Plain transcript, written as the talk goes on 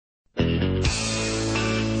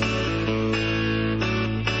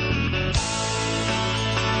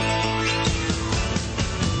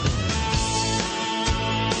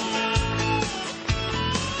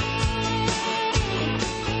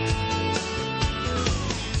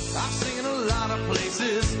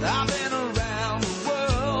I've been around the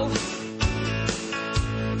world.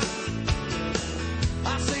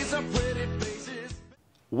 I've seen some pretty places.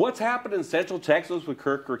 What's happened in Central Texas with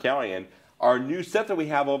Kirk Kerkalian? Our new set that we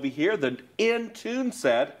have over here, the In Tune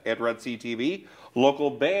set at Red Sea TV. Local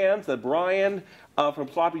bands that Brian from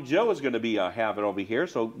Sloppy Joe is going to be having over here,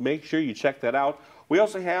 so make sure you check that out. We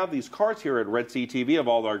also have these cards here at Red Sea TV of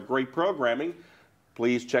all our great programming.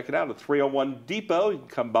 Please check it out at 301 Depot. You can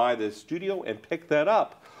come by the studio and pick that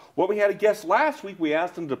up. When we had a guest last week, we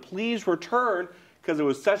asked him to please return because it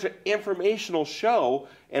was such an informational show,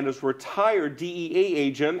 and his retired DEA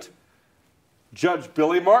agent, Judge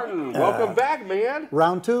Billy Martin. Welcome back, man.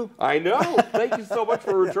 Round two. I know. Thank you so much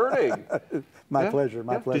for returning. My pleasure.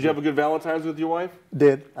 My pleasure. Did you have a good Valentine's with your wife? I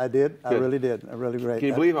did. Good. I really did. Really great. Can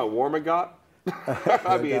you believe how warm it got?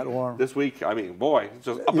 I mean, got warm. This week, I mean, boy, it's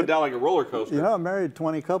just up and down like a roller coaster. You know, I married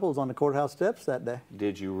 20 couples on the courthouse steps that day.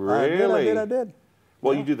 Did you really? I did.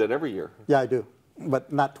 Well, you do that every year. Yeah, I do.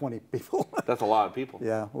 But not 20 people. That's a lot of people.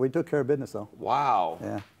 Yeah, we took care of business, though. Wow.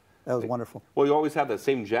 Yeah, that was wonderful. Well, you always have that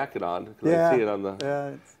same jacket on. 'Cause Yeah. I see it on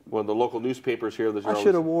the one of the local newspapers here. I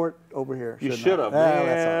should have wore it over here. You should have,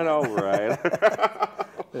 man. All right.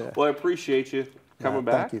 Yeah. Well, I appreciate you coming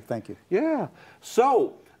back. Thank you. Yeah.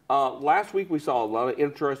 So, last week we saw a lot of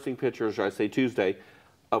interesting pictures, or I say Tuesday,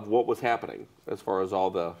 of what was happening as far as all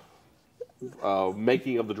the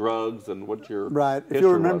making of the drugs and what your Right. If you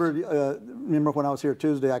remember, remember when I was here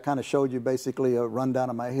Tuesday, I kind of showed you basically a rundown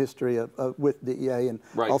of my history with DEA, and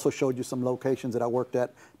also showed you some locations that I worked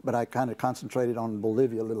at, but I kind of concentrated on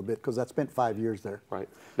Bolivia a little bit because I spent 5 years there. Right.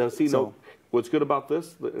 Now, see, what's good about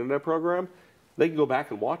this, the internet program, they can go back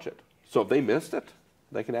and watch it. So if they missed it,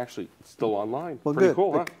 they can actually still online. Well, pretty good.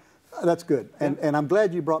 Cool, huh? That's good. And I'm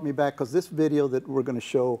glad you brought me back because this video that we're going to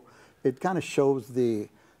show, it kind of shows the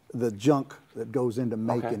junk that goes into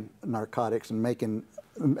making narcotics and making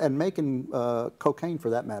cocaine for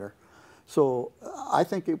that matter. So I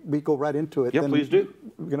think we go right into it. Yeah, please do.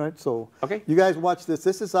 You know, so you guys watch this.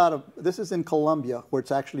 This is in Colombia where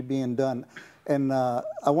it's actually being done. And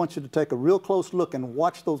I want you to take a real close look and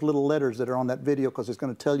watch those little letters that are on that video because it's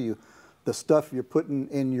going to tell you the stuff you're putting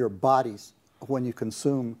in your bodies when you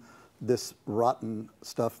consume this rotten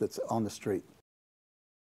stuff that's on the street.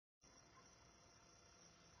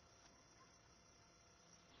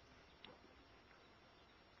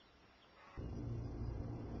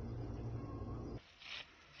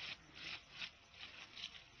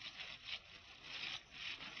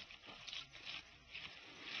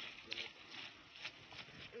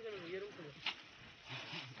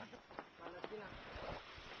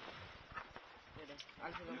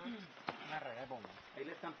 Ahí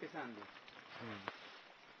le están pesando.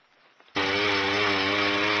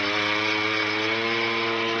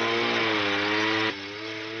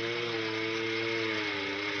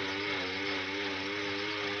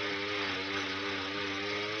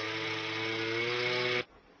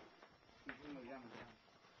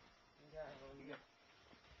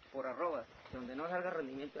 Por arroba, donde no salga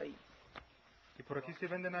rendimiento ahí. Y por aquí se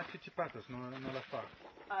venden a chichipatos, no las FARC.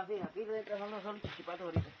 Ah, sí, aquí dentro son solo chichipatos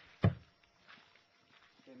ahorita.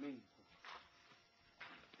 Cemento.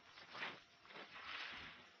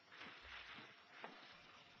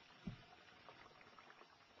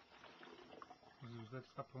 Pues usted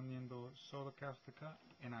está poniendo soda cáustica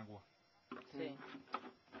en agua. Sí.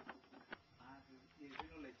 Ah, y eso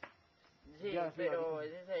no le echa. Sí, pero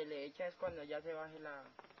ese se le echa es cuando ya se baje la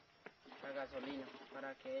gasolina,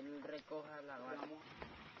 para que él recoja la base.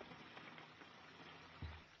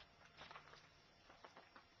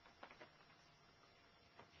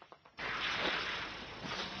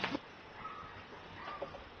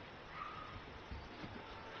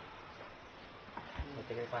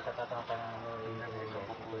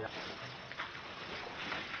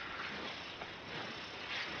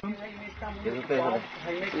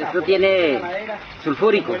 Esto tiene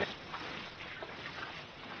sulfúrico.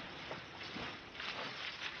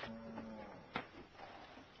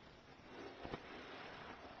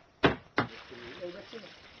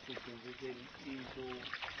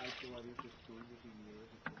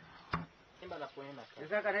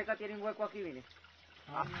 Esa caneca tiene un hueco aquí, mire.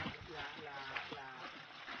 La hoja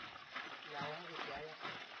que hay acá.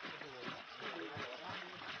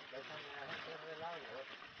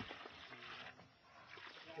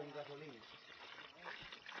 Con gasolina.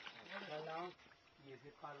 Y ese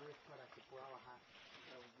palo es para que pueda bajar.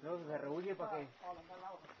 No, se rehuye para que.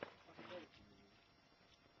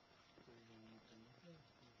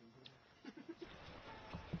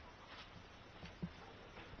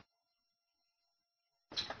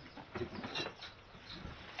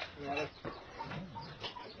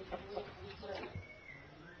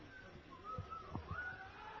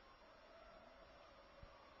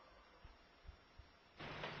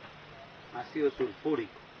 ácido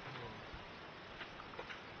sulfúrico.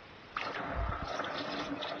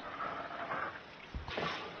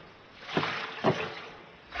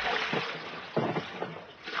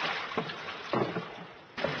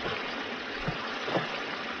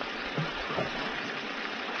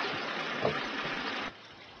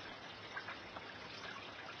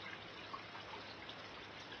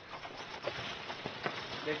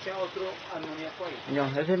 ¿Le echa otro amoníaco ahí?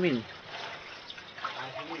 No, ese mismo. Ah,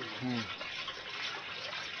 ese mismo.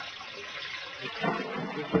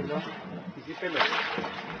 ¿Y si peló?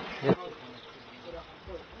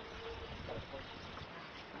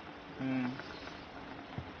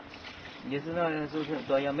 Y eso no es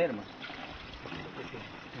todavía merma.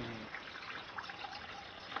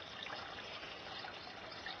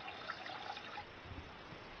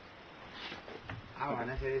 Ah, van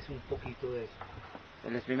a hacer un poquito de eso.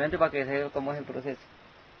 El experimento para que se vea cómo es el proceso.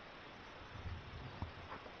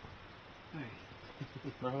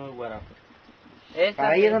 No es muy guarapo.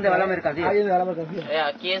 Ahí es donde va la mercancía. Ahí es donde va la mercancía.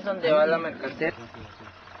 Aquí es donde va la mercancía.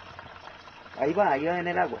 Ahí va en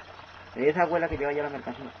el agua. Esa agua es la que lleva ya la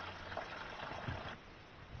mercancía.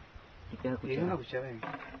 Tiene una cuchara ahí.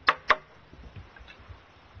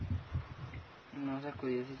 No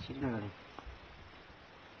sacudí ese chile.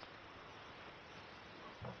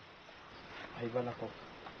 Ahí va la coca.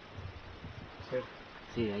 ¿Cierto?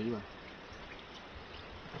 Sí, ahí va.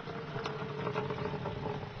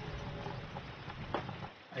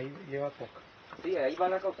 Ahí lleva coca. Sí, ahí va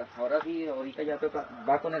la coca. Ahora sí, ahorita ya toca.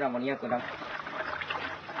 Va con el amoníaco. ¿No?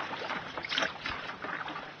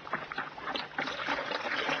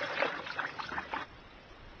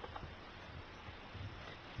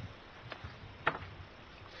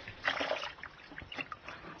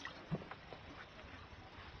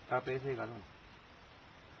 Tape ese galón.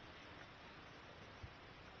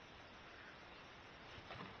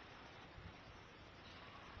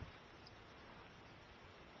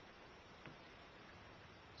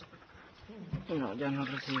 No, ya no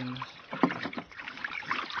recibimos.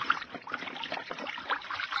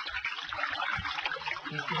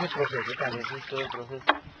 Ese proceso también es todo el proceso.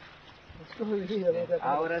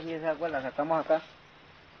 Ahora sí esa agua la sacamos acá.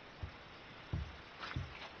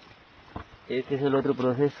 Este es el otro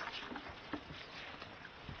proceso.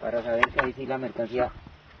 Para saber que ahí sí la mercancía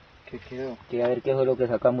que quedó. Que a ver qué fue lo que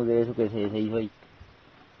sacamos de eso que se hizo ahí.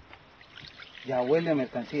 Ya huele a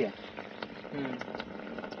mercancía.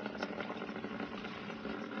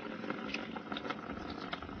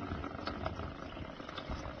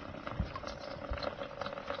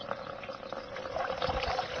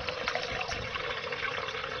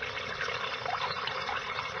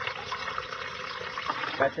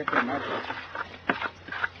 Cacha que mata.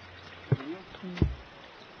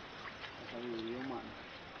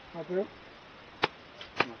 Ah, pero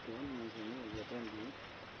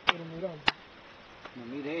mira. No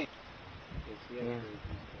mire. Es cierto.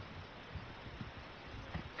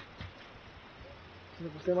 Si le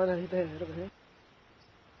puse más necesitas de lo que sea.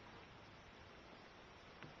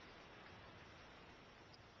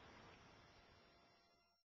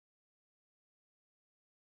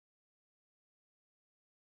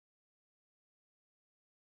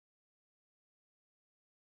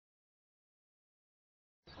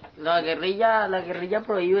 La guerrilla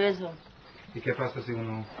prohíbe eso. ¿Y qué pasa si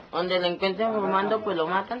uno...? Donde lo encuentren fumando, pues lo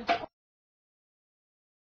matan.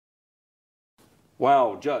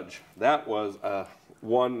 Wow, Judge, that was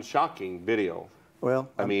one shocking video. Well,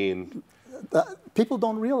 I mean, people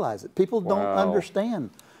don't realize it. People don't Wow.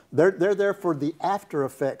 understand. They're there for the after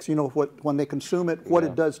effects, you know, when they consume it, what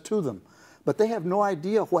it does to them. But they have no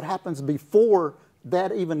idea what happens before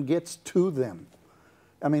that even gets to them.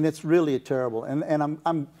 I mean, it's really terrible. And I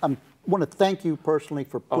want to thank you personally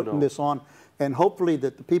for putting this on. And hopefully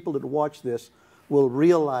that the people that watch this will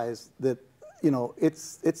realize that, you know,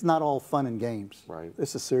 it's not all fun and games. Right.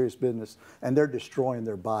 It's a serious business. And they're destroying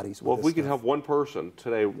their bodies with well, if this we could stuff. have one person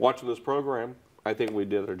today watching this program, I think we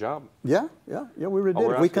did our job. Yeah, we really All did.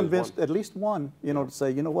 we're If we asking is convinced one. at least one, you know, to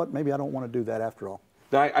say, you know what, maybe I don't want to do that after all.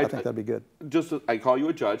 Now, I think that'd be good. I call you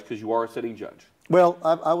a judge because you are a sitting judge. Well,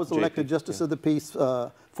 I was elected JP, Justice of the Peace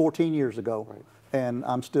 14 years ago, and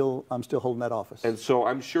I'm still holding that office. And so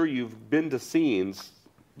I'm sure you've been to scenes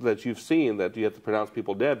that you've seen that you have to pronounce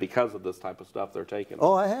people dead because of this type of stuff they're taking.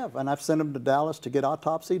 Oh, I have, and I've sent them to Dallas to get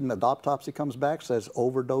autopsied, and the autopsy comes back, says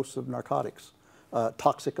overdose of narcotics,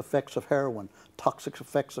 toxic effects of heroin, toxic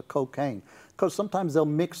effects of cocaine. Because sometimes they'll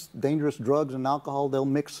mix dangerous drugs and alcohol, they'll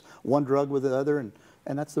mix one drug with the other, and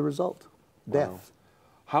that's the result, death.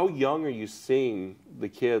 How young are you seeing the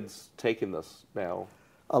kids taking this now?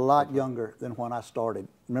 a lot younger than when I started.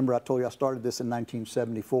 Remember, I told you I started this in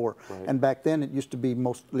 1974, Right. and back then it used to be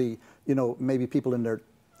mostly, you know, maybe people in their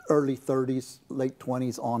early 30s, late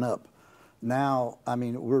 20s on up. Now, I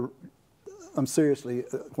mean, I'm seriously,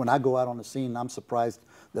 when I go out on the scene, I'm surprised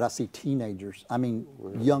that I see teenagers. I mean,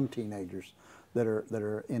 young teenagers that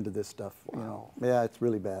are into this stuff. Wow. You know, yeah, it's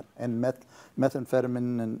really bad. And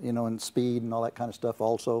methamphetamine and, you know, and speed and all that kind of stuff.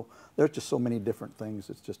 Also, there's just so many different things.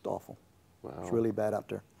 It's just awful. Wow. It's really bad out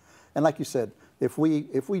there. And like you said, if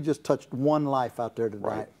we just touched one life out there tonight,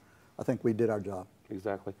 right, I think we did our job.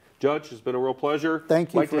 Exactly. Judge, it's been a real pleasure.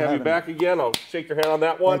 Thank you like for to have having you back me. again. I'll shake your hand on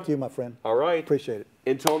that one. Thank you, my friend. All right. Appreciate it.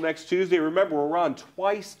 Until next Tuesday, remember we're on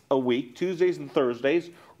twice a week, Tuesdays and Thursdays,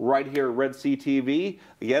 right here at Red Sea TV.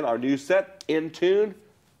 Again, our new set, In Tune.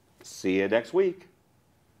 See you next week.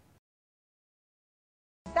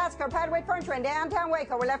 That's Kirkpatrick Furniture in downtown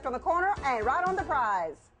Waco. We're left on the corner and right on the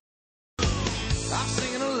prize. I've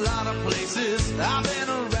seen a lot of places. I've been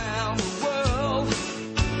around.